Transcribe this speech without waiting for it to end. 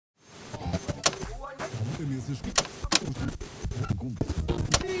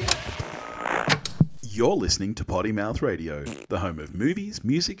You're listening to Potty Mouth Radio, the home of movies,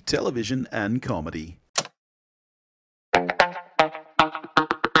 music, television, and comedy.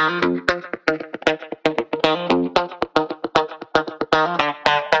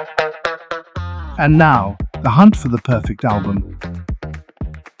 And now, the hunt for the perfect album.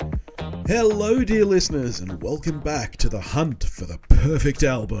 Hello, dear listeners, and welcome back to the hunt for the perfect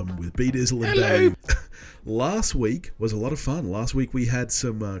album with B Dizzle and Dave. Last week was a lot of fun. Last week we had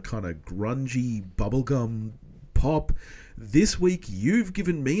some kind of grungy bubblegum pop. This week you've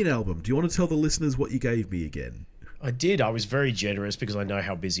given me an album. Do you want to tell the listeners what you gave me again? I did. I was very generous because I know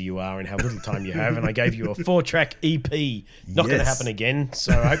how busy you are and how little time you have, and I gave you a 4-track EP. Not going to happen again,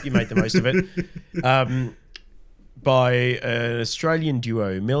 so I hope you made the most of it. By an Australian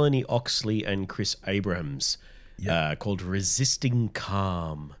duo, Melanie, Oxley and Chris Abrahams, called Resisting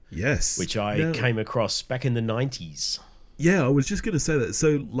Calm. Yes. Which I came across back in the 90s. Yeah, I was just going to say that.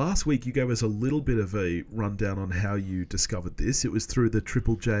 So last week you gave us a little bit of a rundown on how you discovered this. It was through the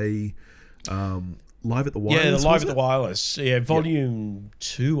Triple J Live at the Wireless. Yeah, the Live at the Wireless. Yeah, volume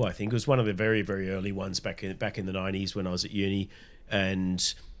 2, I think. It was one of the very, very early ones back in the 90s when I was at uni.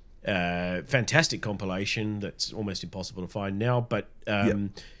 And fantastic compilation that's almost impossible to find now. But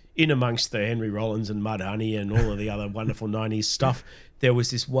in amongst the Henry Rollins and Mudhoney and all of the other wonderful 90s stuff, there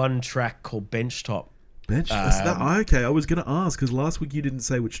was this one track called Benchtop. Okay, I was going to ask, because last week you didn't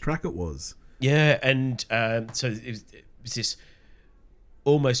say which track it was. Yeah, and so it was this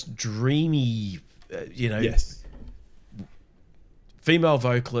almost dreamy... female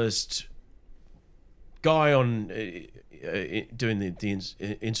vocalist, guy on doing the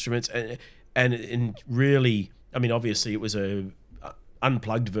instruments, and really, I mean, obviously it was a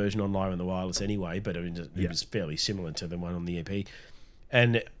unplugged version on Live on the Wireless anyway, but it was fairly similar to the one on the EP,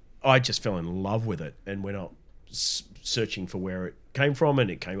 and I just fell in love with it and went up searching for where it came from,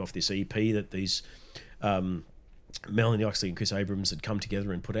 and it came off this EP that these Melanie, Oxley and Chris Abrahams had come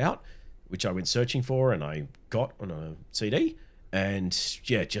together and put out, which I went searching for and I got on a CD, and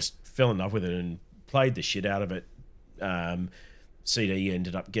just fell in love with it and played the shit out of it. CD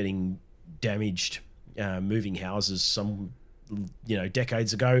ended up getting damaged, moving houses some,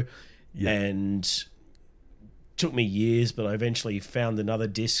 decades ago, and took me years, but I eventually found another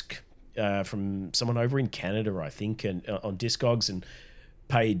disc from someone over in Canada, I think, and on Discogs, and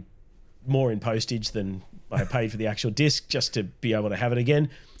paid more in postage than I paid for the actual disc just to be able to have it again.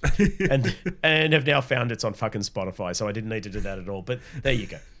 and have now found it's on fucking Spotify, so I didn't need to do that at all. But there you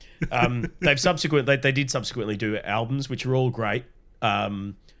go. They did subsequently do albums, which are all great,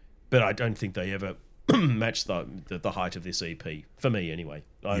 but I don't think they ever matched the height of this EP for me. Anyway,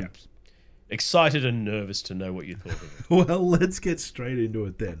 I'm excited and nervous to know what you thought of it. Well, let's get straight into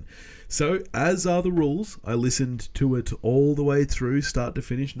it then. So, as are the rules, I listened to it all the way through, start to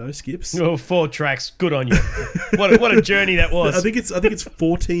finish, no skips. Oh, 4 tracks, good on you. What a journey that was. I think it's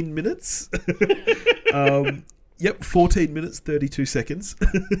 14 minutes. 14 minutes, 32 seconds.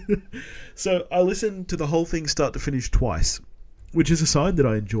 So I listened to the whole thing start to finish twice, which is a sign that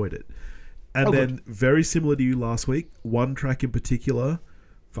I enjoyed it. And then, very similar to you last week, one track in particular,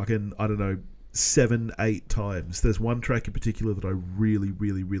 7-8 times. There's one track in particular that I really,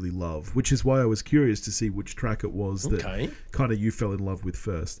 really, really love, which is why I was curious to see which track it was that kind of you fell in love with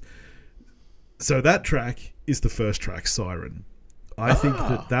first. So that track is the first track, Siren. I think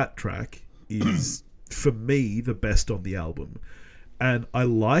that track is, for me, the best on the album. And I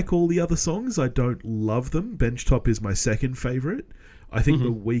like all the other songs. I don't love them. Benchtop is my second favourite. I think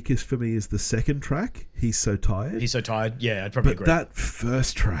the weakest for me is the second track, He's So Tired. Yeah, I'd probably agree. But that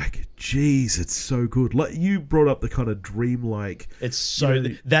first track, geez, it's so good. Like, you brought up the kind of dreamlike... It's so...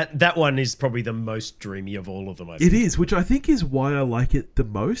 That one is probably the most dreamy of all of them, I think. It is, which I think is why I like it the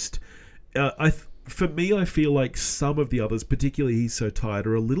most. For me, I feel like some of the others, particularly He's So Tired,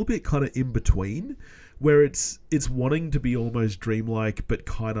 are a little bit kind of in between, where it's wanting to be almost dreamlike but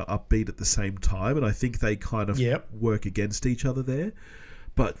kind of upbeat at the same time, and I think they kind of work against each other there.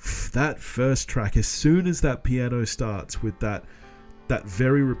 But that first track, as soon as that piano starts with that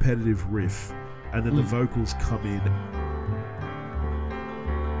very repetitive riff, and then the vocals come in...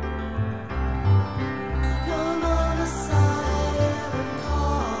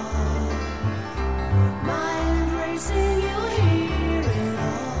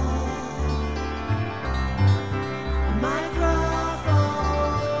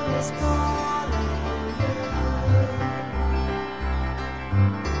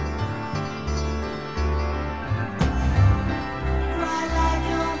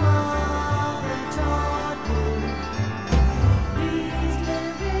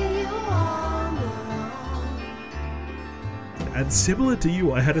 And similar to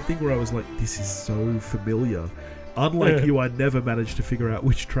you, I had a thing where I was like, this is so familiar. Unlike you, I never managed to figure out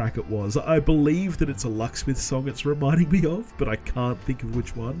which track it was. I believe that it's a Lucksmith song it's reminding me of, but I can't think of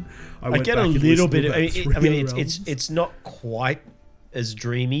which one. I get a little bit of... it's not quite as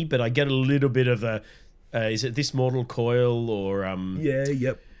dreamy, but I get a little bit of a... is it This Mortal Coil or...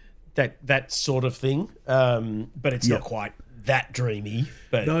 That sort of thing. But it's not quite that dreamy.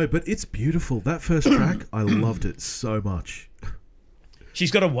 But no, but it's beautiful. That first track, I loved it so much. She's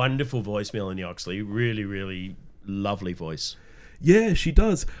got a wonderful voice, Melanie Oxley. Really, really lovely voice. Yeah, she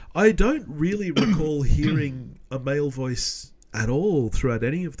does. I don't really recall hearing a male voice at all throughout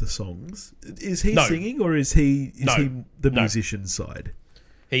any of the songs. Is he singing, or is he the musician side?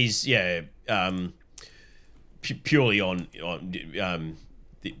 He's purely on the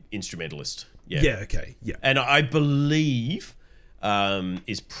instrumentalist. Yeah. Okay. Yeah. And I believe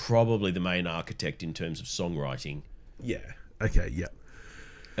is probably the main architect in terms of songwriting. Yeah. Okay. Yeah.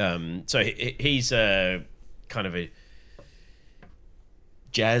 So he's a kind of a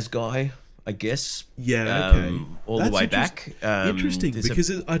jazz guy, I guess. Yeah, okay. All the way back. Interesting, because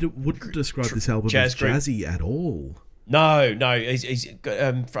I wouldn't describe this album as jazzy at all. No. He's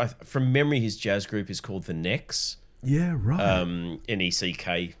from memory, his jazz group is called The Necks. Yeah, right.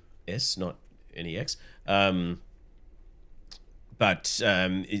 Necks, not Nex. But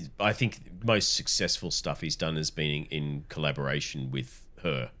I think most successful stuff he's done has been in collaboration with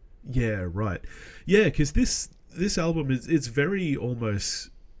her. Yeah, right. Yeah, because this album it's very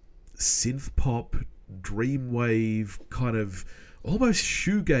almost synth pop, dreamwave, kind of almost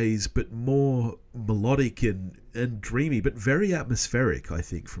shoegaze, but more melodic and dreamy, but very atmospheric, I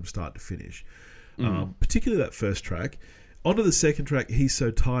think, from start to finish. Particularly that first track. Onto the second track, He's So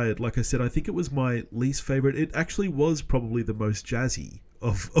Tired. Like I said, I think it was my least favorite. It actually was probably the most jazzy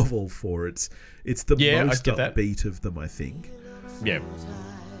of all four. It's the most upbeat of them, I think. Yeah.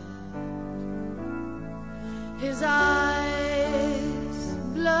 His eyes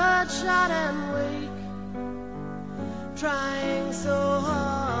bloodshot and weak, trying so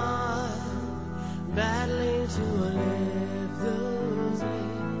hard, battling to lift those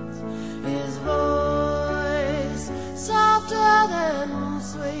weights. His voice, softer than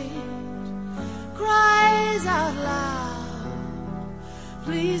sweet, cries out loud,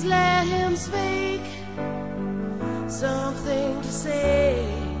 please let him speak, something to say.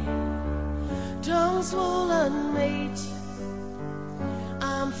 Tongue swollen, mate,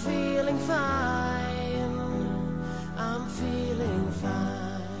 I'm feeling fine, I'm feeling fine.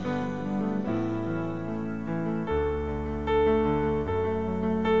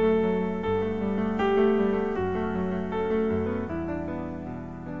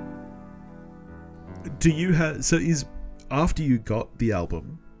 Do you have, so is, after you got the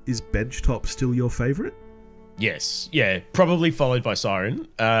album, is Benchtop still your favourite? Yes, yeah, probably followed by Siren.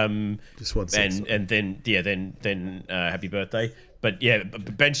 Just one second. And then Happy Birthday. But yeah,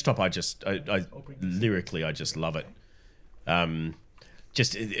 Benchtop, I lyrically, I just love it.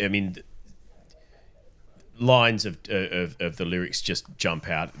 Lines of the lyrics just jump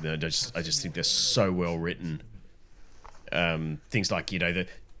out. I just think they're so well written. Things like, the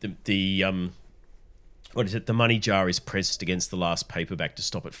what is it? The money jar is pressed against the last paperback to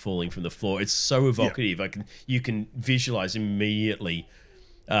stop it falling from the floor. It's so evocative. Yeah. You can visualize immediately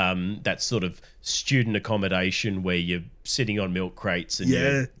that sort of student accommodation where you're sitting on milk crates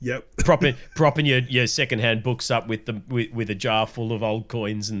and propping your secondhand books up with a jar full of old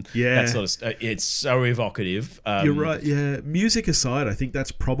coins and that sort of stuff. It's so evocative. You're right. Yeah. Music aside, I think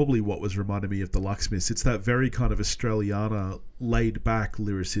that's probably what was reminding me of the Lucksmiths. It's that very kind of Australiana, laid back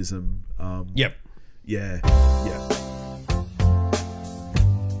lyricism. Yep. Yeah.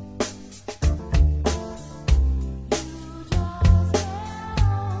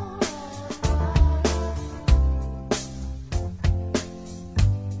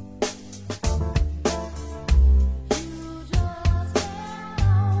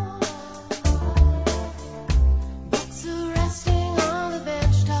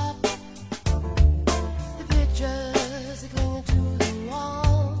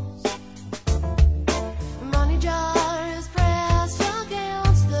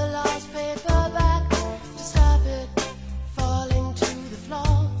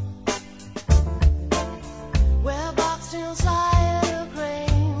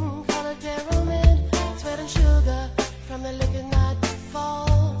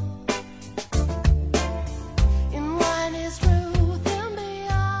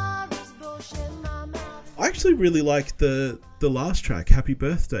 Really like the last track, Happy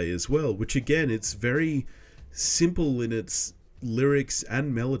Birthday, as well, which again, it's very simple in its lyrics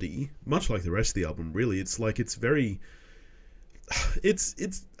and melody, much like the rest of the album. Really, it's very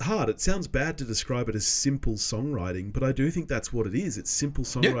it's hard. It sounds bad to describe it as simple songwriting, but I do think that's what it is. It's simple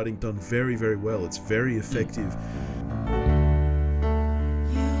songwriting done very, very well. It's very effective.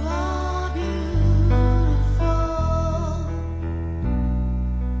 You are beautiful.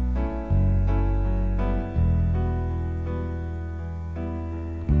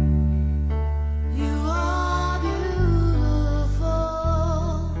 You are beautiful.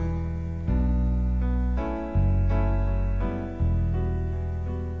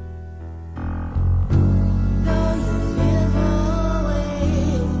 Though you live away,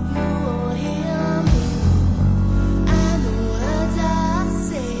 you won't hear me. And the words I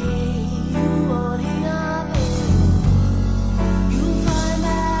say, you won't hear me. You'll find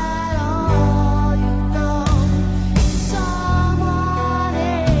that all you know is someone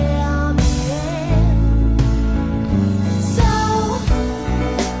else. So,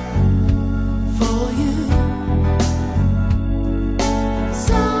 for you,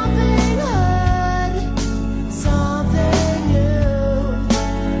 something hurt, something new.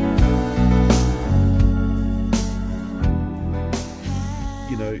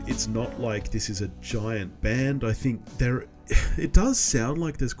 You know, it's not like this is a giant band. I think it does sound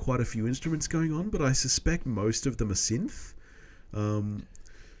like there's quite a few instruments going on, but I suspect most of them are synth. Do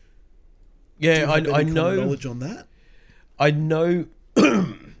you have any I common know. knowledge on that? I know.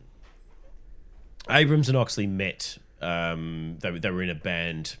 Abrams and Oxley met. They were in a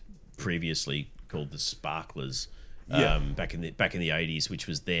band previously called the Sparklers. Back in the 80s, which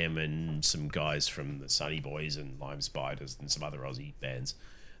was them and some guys from the Sunny Boys and Lime Spiders and some other Aussie bands.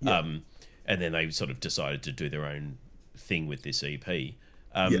 And then they sort of decided to do their own thing with this EP.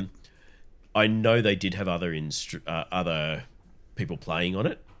 I know they did have other people playing on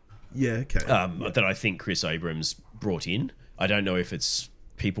it. Yeah, okay. That I think Chris Abrams brought in. I don't know if it's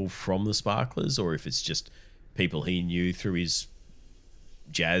people from the Sparklers or if it's just people he knew through his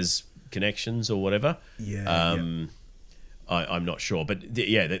jazz connections or whatever. I'm not sure, but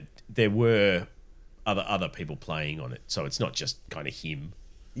there were other people playing on it, so it's not just kind of him.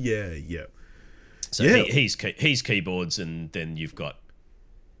 Yeah. So he's keyboards, and then you've got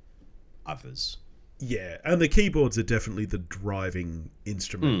others. Yeah, and the keyboards are definitely the driving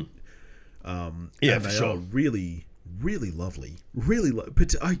instrument. And they are really, really lovely. Really,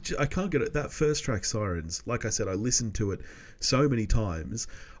 but I can't get it. That first track, Sirens, like I said, I listened to it so many times.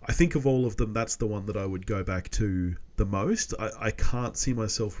 I think of all of them, that's the one that I would go back to the most. I can't see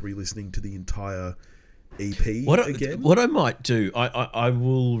myself re-listening to the entire EP again. What I might do, I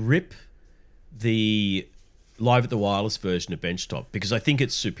will rip the Live at the Wireless version of Benchtop because I think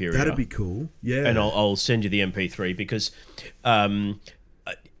it's superior. That'd be cool. Yeah. And I'll send you the MP3 because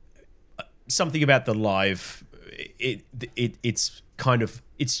something about the live, it's kind of,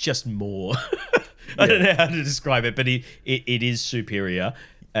 it's just more. I don't know how to describe it, but it is superior.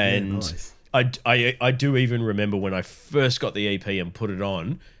 And nice. I do even remember when I first got the EP and put it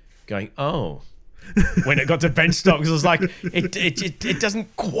on, going, oh, when it got to Benchtop, because I was like, it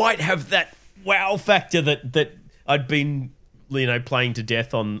doesn't quite have that wow factor that I'd been, playing to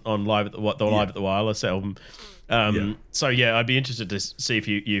death on Live at the Live at the Wireless album. So I'd be interested to see if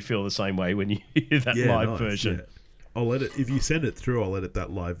you feel the same way when you hear that live version. Yeah. I'll edit, if you send it through, I'll edit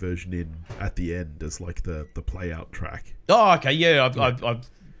that live version in at the end as like the play out track. Oh, okay, yeah, I'll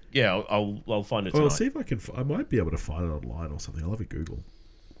find it tonight. Well, I'll see if I might be able to find it online or something. I'll have a Google.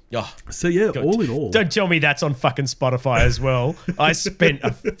 Oh, so all in all, don't tell me that's on fucking Spotify as well. I spent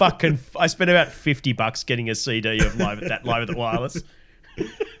about $50 getting a CD of Live at the Wireless.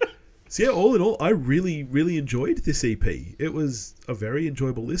 So all in all, I really, really enjoyed this EP. It was a very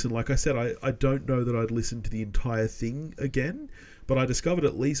enjoyable listen. Like I said, I don't know that I'd listen to the entire thing again, but I discovered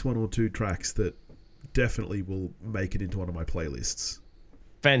at least one or two tracks that definitely will make it into one of my playlists.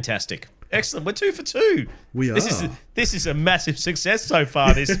 Fantastic. Excellent. We're 2 for 2. We are. This is a massive success so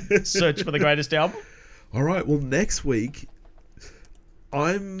far, this search for the greatest album. All right. Well, next week,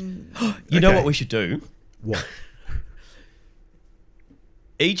 You know what we should do? What?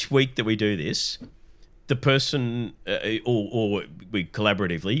 Each week that we do this, the person, or we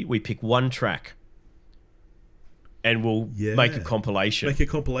collaboratively, we pick one track and we'll make a compilation. Make a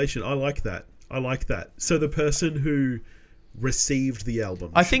compilation. I like that. So the person who received the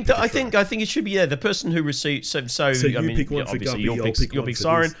album. I think it should be the person who received. So you pick one for Guppy. You'll pick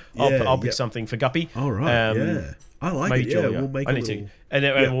Siren. I'll pick something for Guppy. All right. I like it. Yeah, we'll make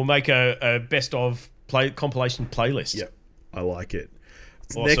and we'll make a best of compilation playlist. Yep, I like it.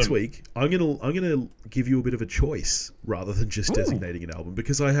 Awesome. Next week, I'm gonna give you a bit of a choice rather than just designating an album,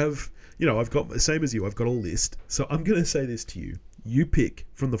 because I have, I've got the same as you. I've got a list, so I'm gonna say this to you. You pick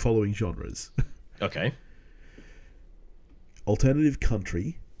from the following genres. Okay. alternative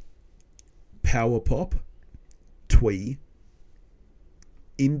country, power pop, twee,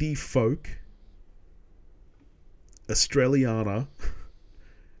 indie folk, Australiana,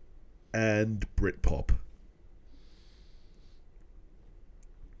 and Britpop.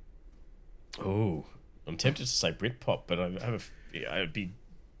 Oh, I'm tempted to say Britpop, but I'd be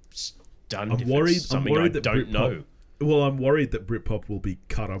stunned I'm if worried. it's something I'm worried I that don't Britpop, know. Well, I'm worried that Britpop will be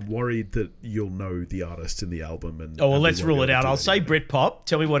cut. I'm worried that you'll know the artist and the album. And Oh, well, and we let's won't rule be it able out. to do I'll say anything. Britpop.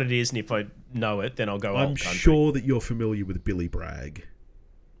 Tell me what it is, and if I know it, then I'll go I'm old country. sure that you're familiar with Billy Bragg.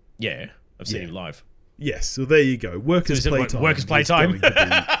 Yeah, I've seen him live. Yes, so there you go. Workers' So is it Playtime. Workers' is Playtime? going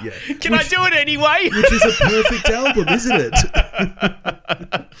to be- yeah. Can I do it anyway? Which is a perfect album, isn't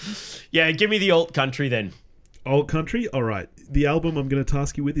it? Yeah, give me the alt country then. Alt country? Alright. The album I'm going to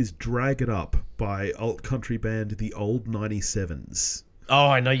task you with is Drag It Up by alt country band The Old 97s. Oh,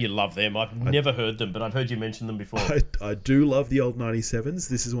 I know you love them. I've never heard them, but I've heard you mention them before. I do love The Old 97s.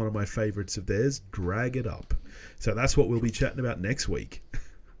 This is one of my favourites of theirs, Drag It Up. So that's what we'll be chatting about next week.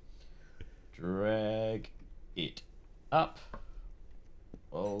 Drag it up.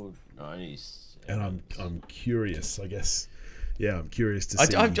 Old 97. And I'm curious, I guess. Yeah, I'm curious to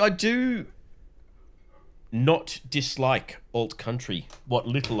see. I do not dislike alt country, what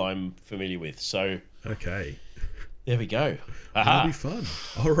little I'm familiar with. So Okay. there we go. That'll be fun.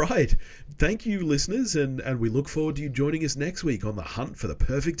 All right. Thank you, listeners, and we look forward to you joining us next week on the hunt for the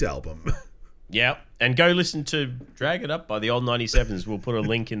perfect album. Yeah, and go listen to Drag It Up by the Old 97s. We'll put a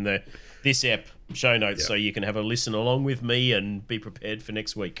link in this ep show notes so you can have a listen along with me and be prepared for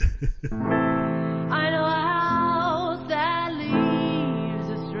next week. I know a house that leaves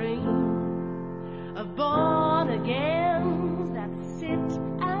a stream of born agains that sit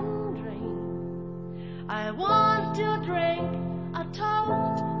and dream. I want to drink a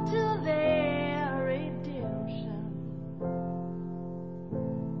toast